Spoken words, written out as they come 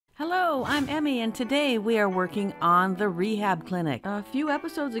Hello, I'm Emmy, and today we are working on the rehab clinic. A few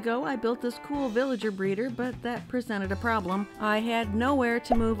episodes ago, I built this cool villager breeder, but that presented a problem. I had nowhere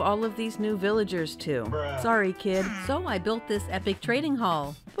to move all of these new villagers to. Sorry, kid. So I built this epic trading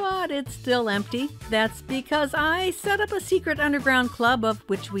hall, but it's still empty. That's because I set up a secret underground club of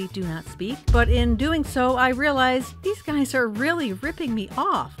which we do not speak, but in doing so, I realized these guys are really ripping me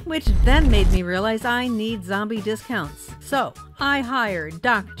off, which then made me realize I need zombie discounts. So I hired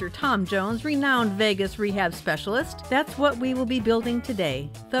Dr. Tom Jones, renowned Vegas rehab specialist. That's what we will be building today,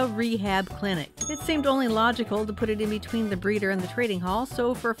 the rehab clinic. It seemed only logical to put it in between the breeder and the trading hall,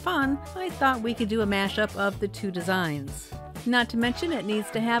 so for fun, I thought we could do a mashup of the two designs. Not to mention it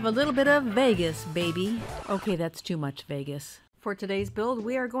needs to have a little bit of Vegas, baby. Okay, that's too much Vegas. For today's build,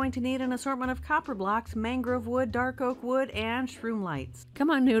 we are going to need an assortment of copper blocks, mangrove wood, dark oak wood, and shroom lights.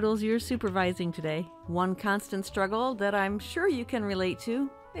 Come on, Noodles, you're supervising today. One constant struggle that I'm sure you can relate to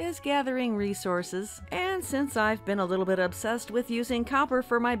is gathering resources. And since I've been a little bit obsessed with using copper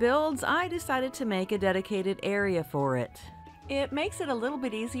for my builds, I decided to make a dedicated area for it. It makes it a little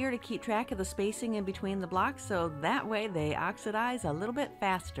bit easier to keep track of the spacing in between the blocks, so that way they oxidize a little bit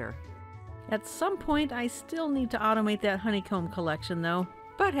faster. At some point, I still need to automate that honeycomb collection, though.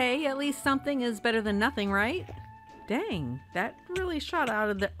 But hey, at least something is better than nothing, right? Dang, that really shot out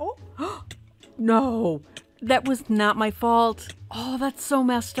of the... Oh! No! That was not my fault. Oh, that's so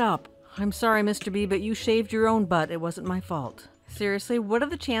messed up. I'm sorry, Mr. B, but you shaved your own butt. It wasn't my fault. Seriously, what are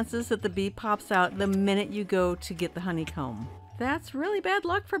the chances that the bee pops out the minute you go to get the honeycomb? That's really bad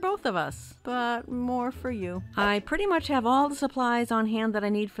luck for both of us, but more for you. I pretty much have all the supplies on hand that I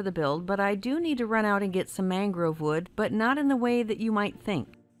need for the build, but I do need to run out and get some mangrove wood, but not in the way that you might think.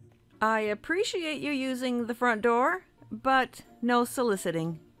 I appreciate you using the front door, but no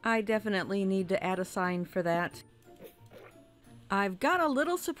soliciting. I definitely need to add a sign for that. I've got a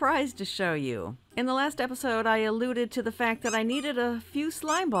little surprise to show you. In the last episode, I alluded to the fact that I needed a few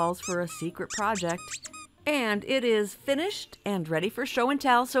slime balls for a secret project. And it is finished and ready for show and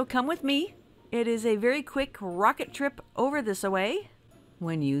tell, so come with me. It is a very quick rocket trip over this away.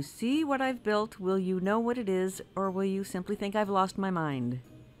 When you see what I've built, will you know what it is, or will you simply think I've lost my mind?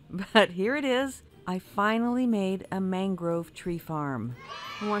 But here it is. I finally made a mangrove tree farm.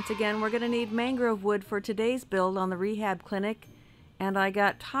 Once again, we're going to need mangrove wood for today's build on the rehab clinic, and I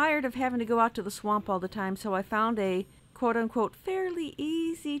got tired of having to go out to the swamp all the time, so I found a quote-unquote fairly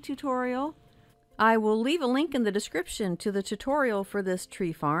easy tutorial. I will leave a link in the description to the tutorial for this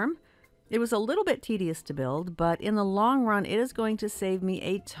tree farm. It was a little bit tedious to build, but in the long run it is going to save me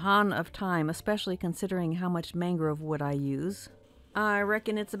a ton of time, especially considering how much mangrove wood I use. I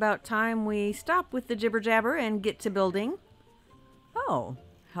reckon it's about time we stop with the jibber jabber and get to building. Oh,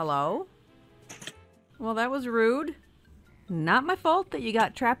 hello. Well, that was rude. Not my fault that you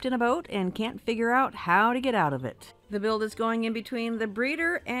got trapped in a boat and can't figure out how to get out of it. The build is going in between the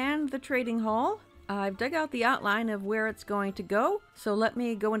breeder and the trading hall. I've dug out the outline of where it's going to go, so let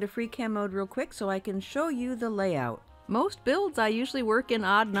me go into free cam mode real quick so I can show you the layout. Most builds I usually work in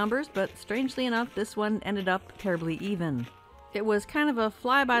odd numbers, but strangely enough this one ended up terribly even. It was kind of a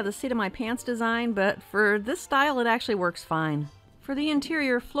fly by the seat of my pants design, but for this style it actually works fine. For the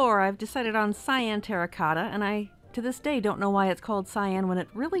interior floor I've decided on cyan terracotta, and I to this day don't know why it's called cyan when it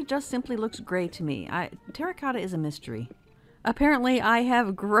really just simply looks gray to me. Terracotta is a mystery. Apparently I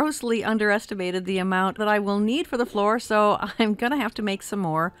have grossly underestimated the amount that I will need for the floor, so I'm gonna have to make some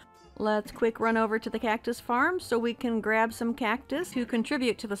more. Let's quick run over to the cactus farm so we can grab some cactus to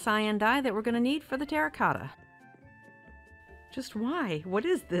contribute to the cyan dye that we're gonna need for the terracotta. Just why? What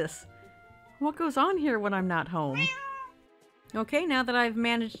is this? What goes on here when I'm not home? Okay, now that I've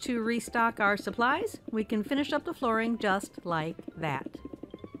managed to restock our supplies, we can finish up the flooring just like that.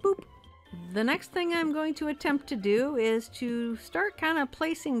 Boop. The next thing I'm going to attempt to do is to start kind of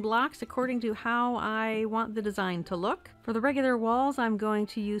placing blocks according to how I want the design to look. For the regular walls, I'm going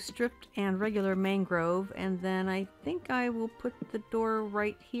to use stripped and regular mangrove, and then I think I will put the door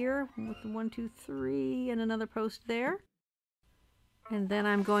right here with 1, 2, 3 and another post there. And then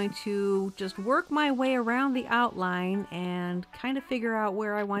I'm going to just work my way around the outline and kind of figure out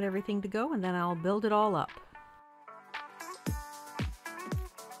where I want everything to go, and then I'll build it all up.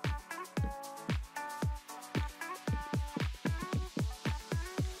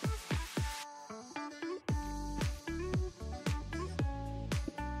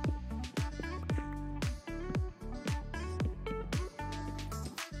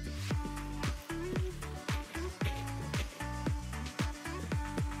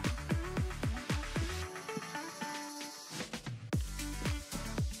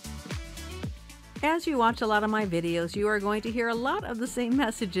 As you watch a lot of my videos, you are going to hear a lot of the same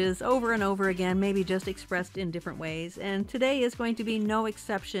messages over and over again, maybe just expressed in different ways, and today is going to be no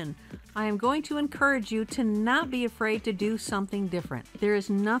exception. I am going to encourage you to not be afraid to do something different. There is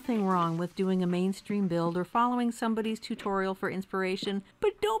nothing wrong with doing a mainstream build or following somebody's tutorial for inspiration,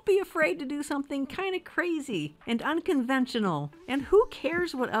 but don't be afraid to do something kind of crazy and unconventional. And who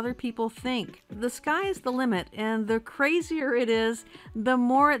cares what other people think? The sky is the limit, and the crazier it is, the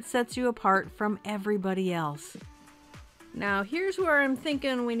more it sets you apart from everybody else. Now here's where I'm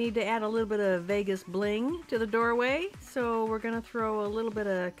thinking we need to add a little bit of Vegas bling to the doorway. So we're gonna throw a little bit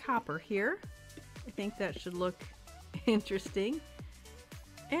of copper here. I think that should look interesting.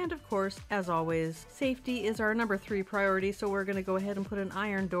 And of course, as always, safety is our number 3 priority, so we're gonna go ahead and put an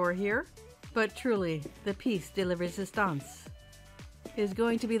iron door here. But truly, the piece de la resistance is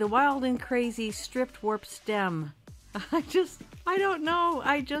going to be the wild and crazy stripped warp stem. I don't know.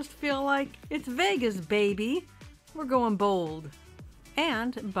 I just feel like it's Vegas, baby. We're going bold.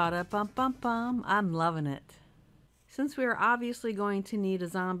 And bada-bum-bum-bum, I'm loving it. Since we are obviously going to need a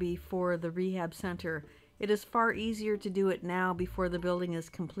zombie for the rehab center, it is far easier to do it now before the building is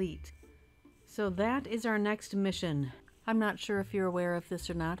complete. So that is our next mission. I'm not sure if you're aware of this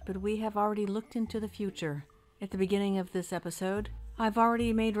or not, but we have already looked into the future. At the beginning of this episode, I've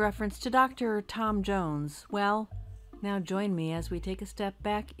already made reference to Dr. Tom Jones. Well, now join me as we take a step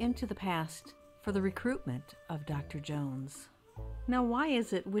back into the past for the recruitment of Dr. Jones. Now why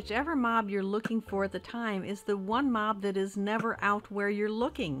is it whichever mob you're looking for at the time is the one mob that is never out where you're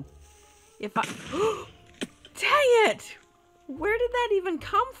looking? If I... Dang it! Where did that even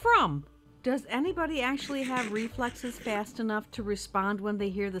come from? Does anybody actually have reflexes fast enough to respond when they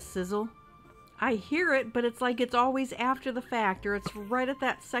hear the sizzle? I hear it, but it's like it's always after the fact, or it's right at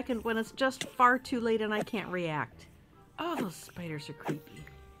that second when it's just far too late and I can't react. Oh, those spiders are creepy.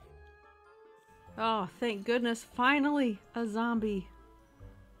 Oh, thank goodness, finally, a zombie.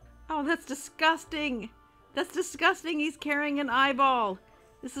 Oh, that's disgusting. That's disgusting. He's carrying an eyeball.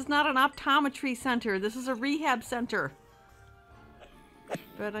 This is not an optometry center. This is a rehab center.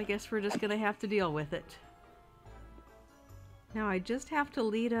 But I guess we're just gonna have to deal with it. Now I just have to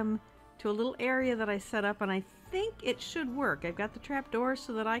lead him to a little area that I set up, and I think it should work. I've got the trapdoor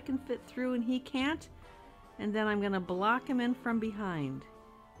so that I can fit through and he can't. And then I'm gonna block him in from behind.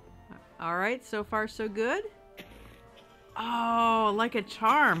 All right, so far so good. Oh, like a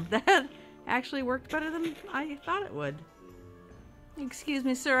charm. That actually worked better than I thought it would. Excuse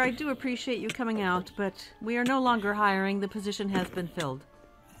me, sir, I do appreciate you coming out, but we are no longer hiring. The position has been filled.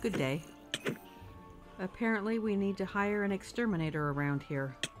 Good day. Apparently we need to hire an exterminator around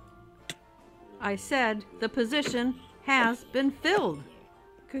here. I said the position has been filled.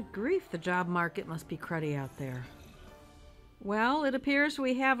 Good grief, the job market must be cruddy out there. Well, it appears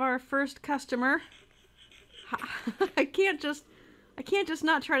we have our first customer. I can't just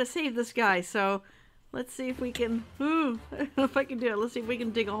not try to save this guy, so let's see if we can, I don't know if I can do it. Let's see if we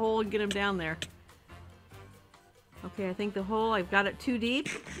can dig a hole and get him down there. Okay, I think the hole, I've got it too deep.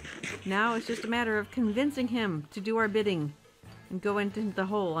 Now it's just a matter of convincing him to do our bidding and go into the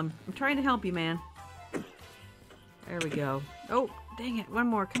hole. I'm trying to help you, man. There we go. Oh, dang it, one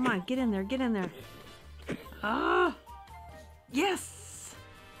more. Come on, get in there, get in there. Ah! Yes!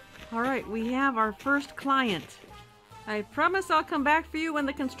 Alright, we have our first client. I promise I'll come back for you when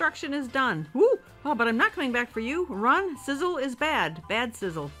the construction is done. Woo! Oh, but I'm not coming back for you. Run! Sizzle is bad. Bad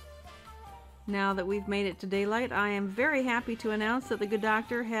sizzle. Now that we've made it to daylight, I am very happy to announce that the good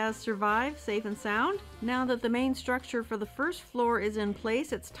doctor has survived safe and sound. Now that the main structure for the first floor is in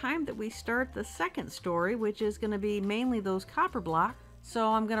place, it's time that we start the second story, which is going to be mainly those copper blocks. So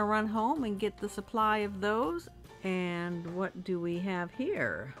I'm going to run home and get the supply of those. And what do we have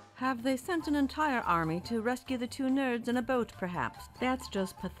here? Have they sent an entire army to rescue the 2 nerds in a boat, perhaps? That's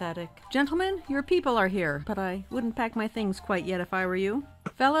just pathetic. Gentlemen, your people are here, but I wouldn't pack my things quite yet if I were you.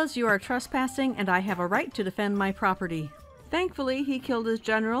 Fellas, you are trespassing, and I have a right to defend my property. Thankfully, he killed his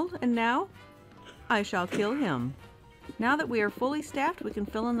general, and now I shall kill him. Now that we are fully staffed, we can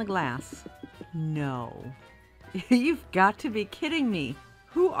fill in the glass. No. You've got to be kidding me.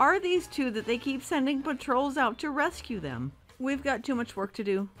 Who are these 2 that they keep sending patrols out to rescue them? We've got too much work to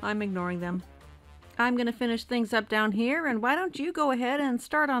do. I'm ignoring them. I'm gonna finish things up down here, and why don't you go ahead and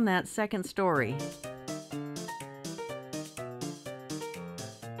start on that second story?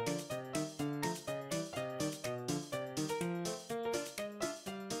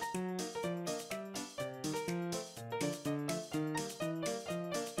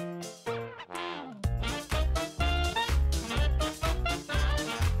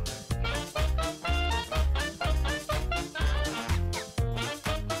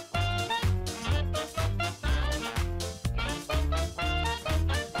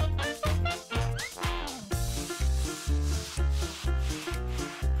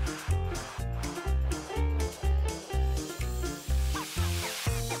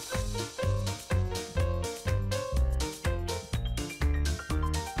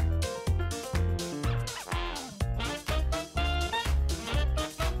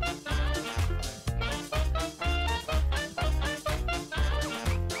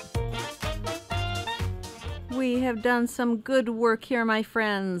 have done some good work here, my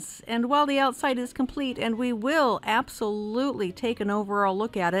friends. And while the outside is complete, and we will absolutely take an overall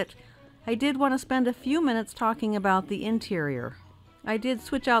look at it, I did want to spend a few minutes talking about the interior. I did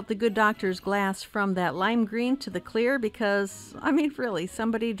switch out the Good Doctor's glass from that lime green to the clear because, I mean, really,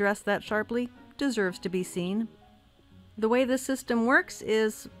 somebody dressed that sharply deserves to be seen. The way this system works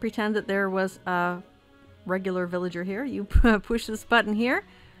is pretend that there was a regular villager here. You push this button here.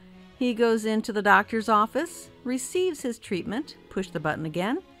 He goes into the doctor's office, receives his treatment, push the button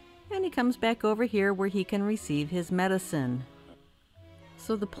again, and he comes back over here where he can receive his medicine.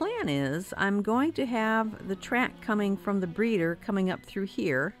 So the plan is I'm going to have the track coming from the breeder coming up through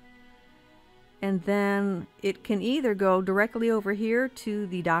here, and then it can either go directly over here to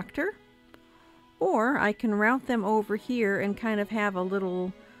the doctor, or I can route them over here and kind of have a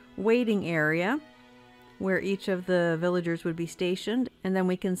little waiting area where each of the villagers would be stationed, and then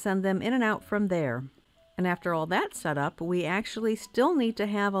we can send them in and out from there. And after all that's set up, we actually still need to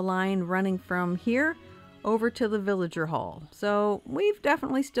have a line running from here over to the villager hall. So we've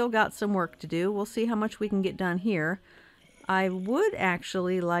definitely still got some work to do. We'll see how much we can get done here. I would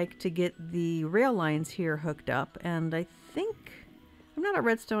actually like to get the rail lines here hooked up, and I think, I'm not a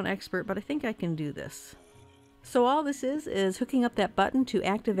redstone expert, but I think I can do this. So all this is hooking up that button to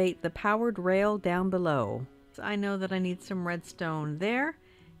activate the powered rail down below. So I know that I need some redstone there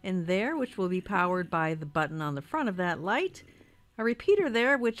and there, which will be powered by the button on the front of that light. A repeater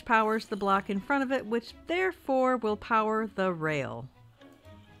there, which powers the block in front of it, which therefore will power the rail.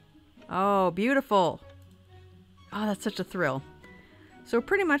 Oh, beautiful. Oh, that's such a thrill. So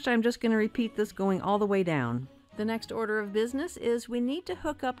pretty much I'm just going to repeat this going all the way down. The next order of business is we need to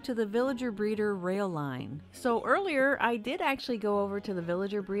hook up to the villager breeder rail line. So earlier I did actually go over to the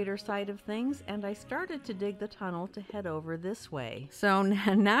villager breeder side of things, and I started to dig the tunnel to head over this way. So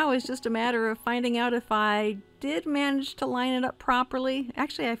now it's just a matter of finding out if I did manage to line it up properly.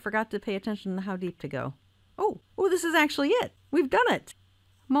 Actually, I forgot to pay attention to how deep to go. Oh, this is actually it. We've done it.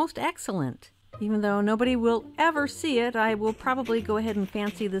 Most excellent. Even though nobody will ever see it, I will probably go ahead and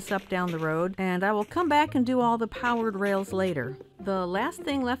fancy this up down the road, and I will come back and do all the powered rails later. The last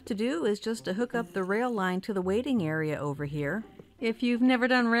thing left to do is just to hook up the rail line to the waiting area over here. If you've never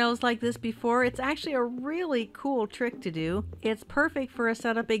done rails like this before, it's actually a really cool trick to do. It's perfect for a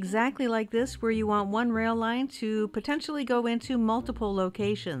setup exactly like this, where you want one rail line to potentially go into multiple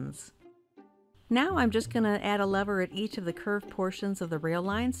locations. Now I'm just going to add a lever at each of the curved portions of the rail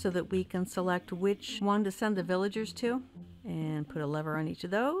line so that we can select which one to send the villagers to. And put a lever on each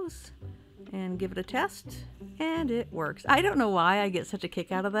of those and give it a test. And it works. I don't know why I get such a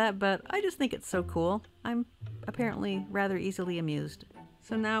kick out of that, but I just think it's so cool. I'm apparently rather easily amused.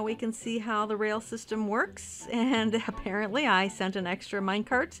 So now we can see how the rail system works, and apparently I sent an extra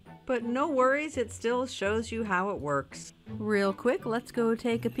minecart, but no worries, it still shows you how it works. Real quick, let's go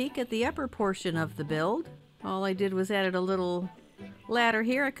take a peek at the upper portion of the build. All I did was added a little ladder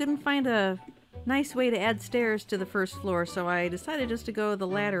here. I couldn't find a nice way to add stairs to the first floor, so I decided just to go the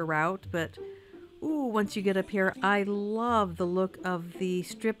ladder route, but ooh, once you get up here, I love the look of the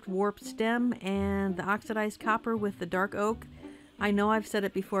stripped warped stem and the oxidized copper with the dark oak. I know I've said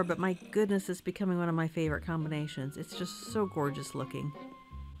it before, but my goodness, it's becoming one of my favorite combinations. It's just so gorgeous looking.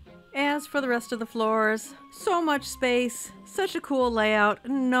 As for the rest of the floors, so much space, such a cool layout,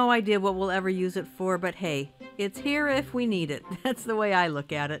 no idea what we'll ever use it for, but hey, it's here if we need it. That's the way I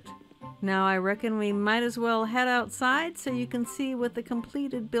look at it. Now I reckon we might as well head outside so you can see what the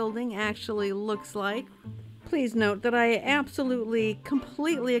completed building actually looks like. Please note that I absolutely,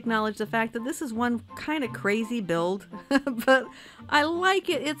 completely acknowledge the fact that this is one kind of crazy build, but I like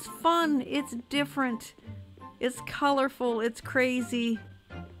it. It's fun, it's different, it's colorful, it's crazy.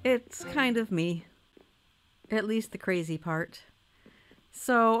 It's kind of me, at least the crazy part.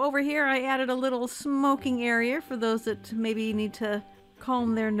 So over here I added a little smoking area for those that maybe need to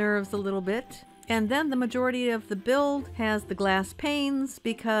calm their nerves a little bit. And then the majority of the build has the glass panes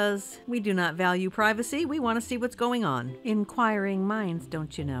because we do not value privacy. We want to see what's going on. Inquiring minds,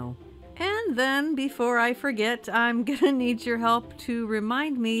 don't you know? And then, before I forget, I'm gonna need your help to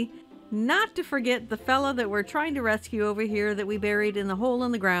remind me not to forget the fella that we're trying to rescue over here that we buried in the hole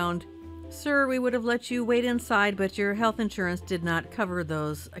in the ground. Sir, we would have let you wait inside, but your health insurance did not cover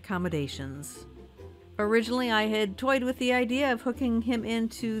those accommodations. Originally, I had toyed with the idea of hooking him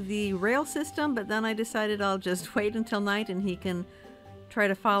into the rail system, but then I decided I'll just wait until night and he can try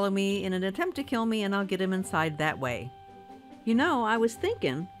to follow me in an attempt to kill me, and I'll get him inside that way. You know, I was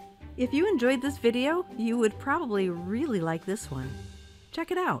thinking, if you enjoyed this video, you would probably really like this one.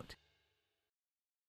 Check it out.